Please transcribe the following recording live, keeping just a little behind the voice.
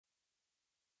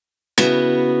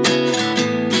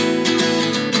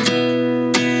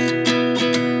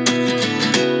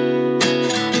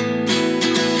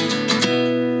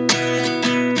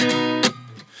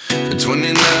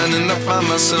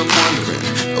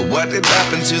what did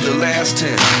happen to the last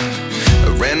 10? I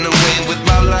ran away with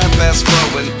my life, fast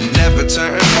forward, never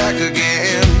turn back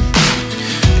again.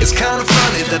 It's kinda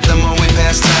funny that the more we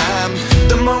pass time,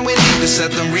 the more we need to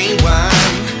set the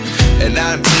rewind. And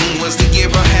 19 was the year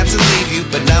I had to leave you,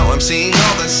 but now I'm seeing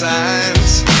all the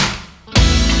signs.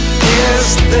 Is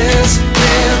this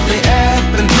really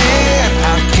happening?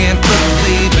 I can't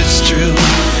believe it's true.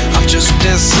 I'm just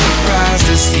as surprised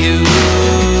as you.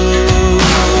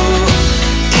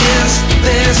 Is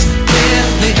this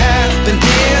really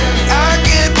happening? I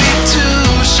can't be too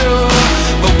sure,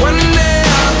 but one day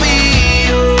I'll be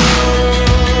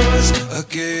yours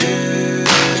again.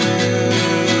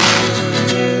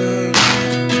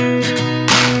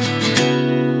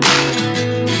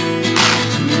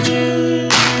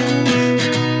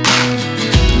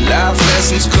 Life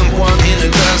lessons come one in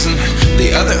a dozen.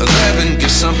 The other 11 get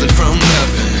something from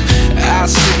nothing. I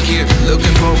sit here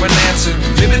looking for an answer.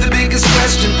 Maybe the biggest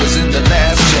question was in the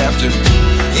last chapter.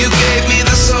 You gave me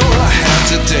the soul I have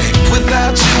today.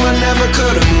 Without you I never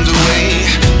could have moved away.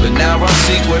 But now I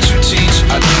see what you teach.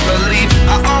 I do believe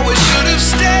I always should have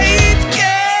stayed.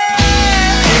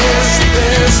 Yeah. Is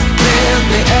this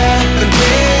really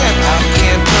happening? I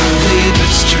can't believe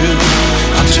it's true.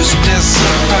 I'm just as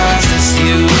surprised as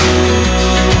you.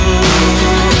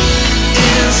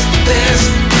 Is this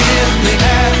really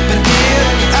happening?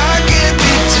 I can't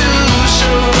be too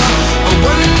sure, but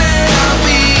one day I'll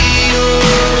be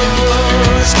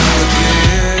yours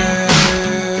again.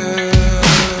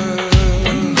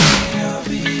 One day I'll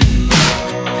be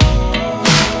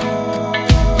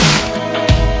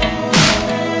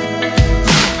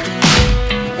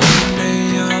One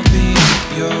day I'll be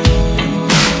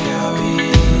yours.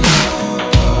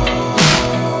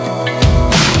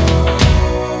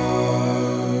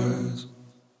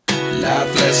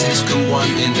 Life lessons come one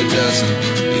in a dozen.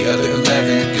 The other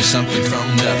 11 get something from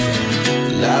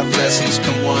nothing. Life lessons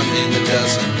come one in a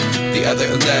dozen. The other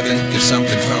 11 get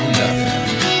something from nothing.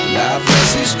 Life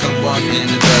lessons come one in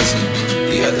a dozen.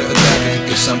 The other 11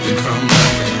 get something from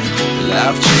nothing.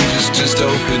 Life changes just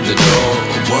open the door.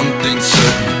 One thing's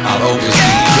certain, I'll always be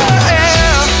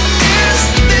yours. Is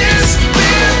this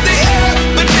really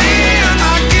happening?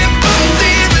 I can't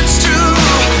believe it's true.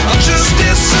 I'm just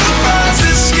as surprised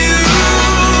as you.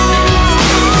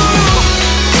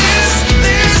 Is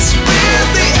this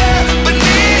really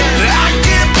happening? I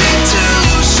can't be too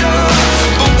sure,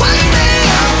 but one day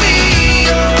I'll be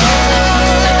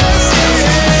yours.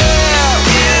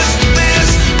 Yeah. Is this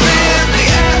really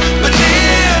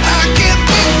happening? I can't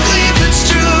believe it's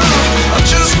true.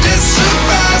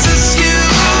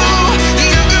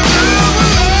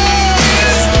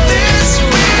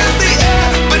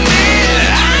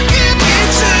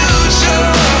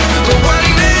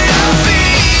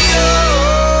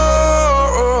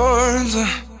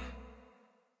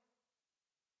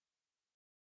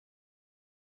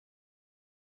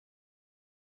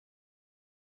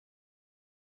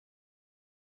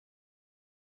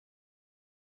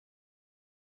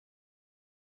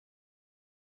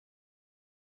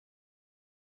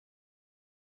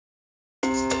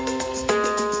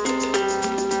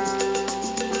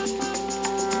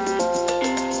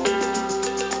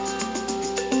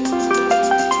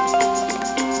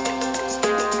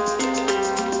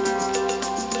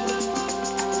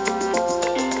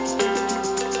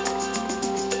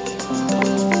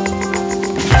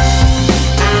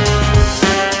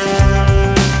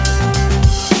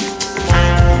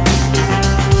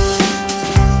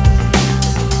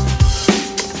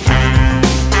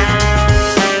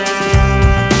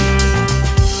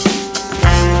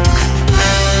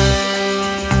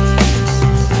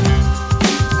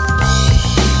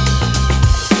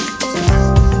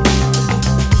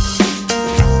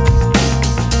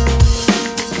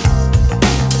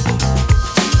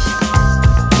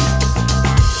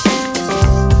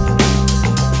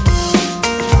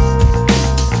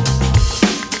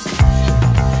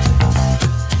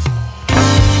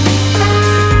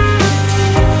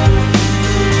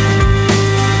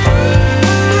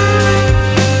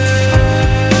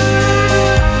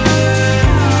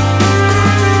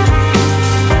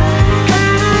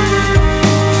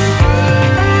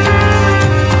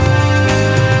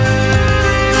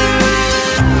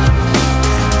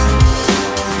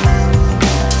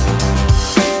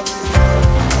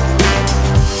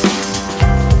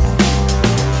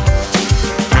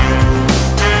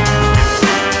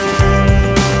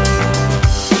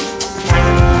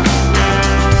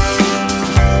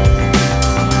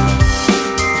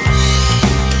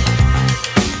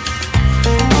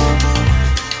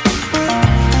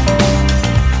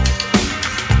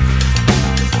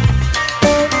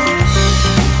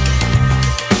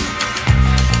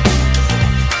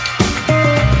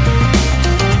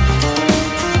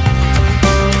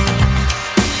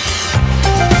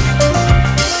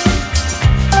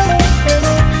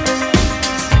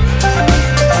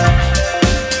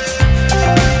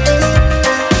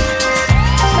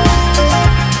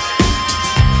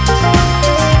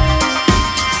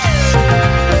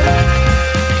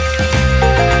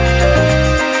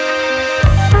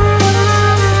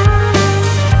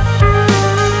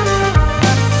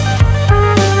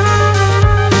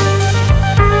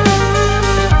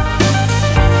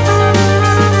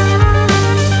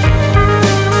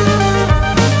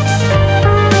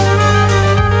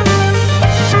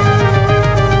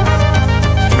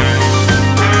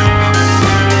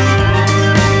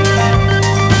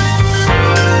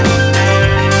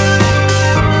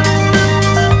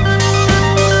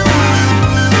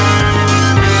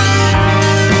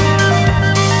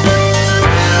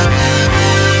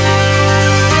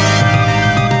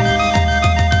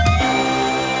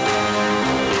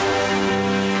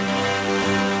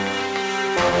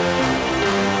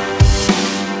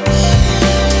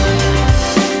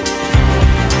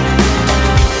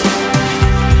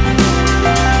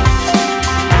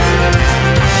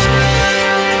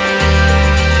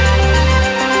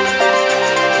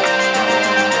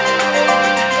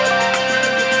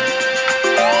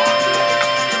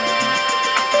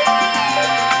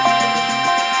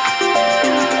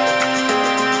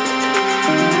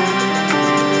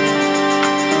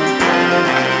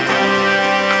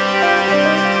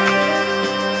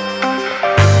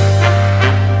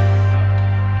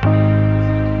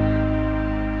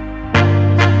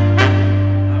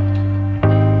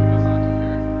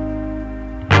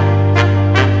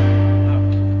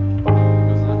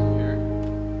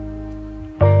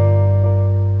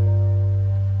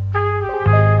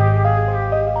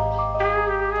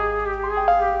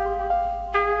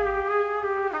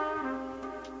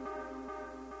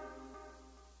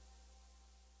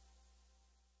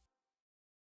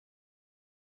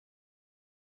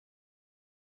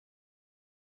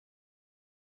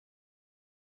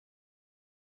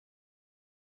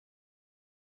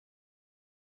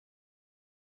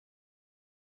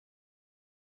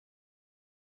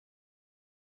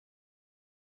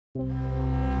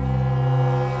 you.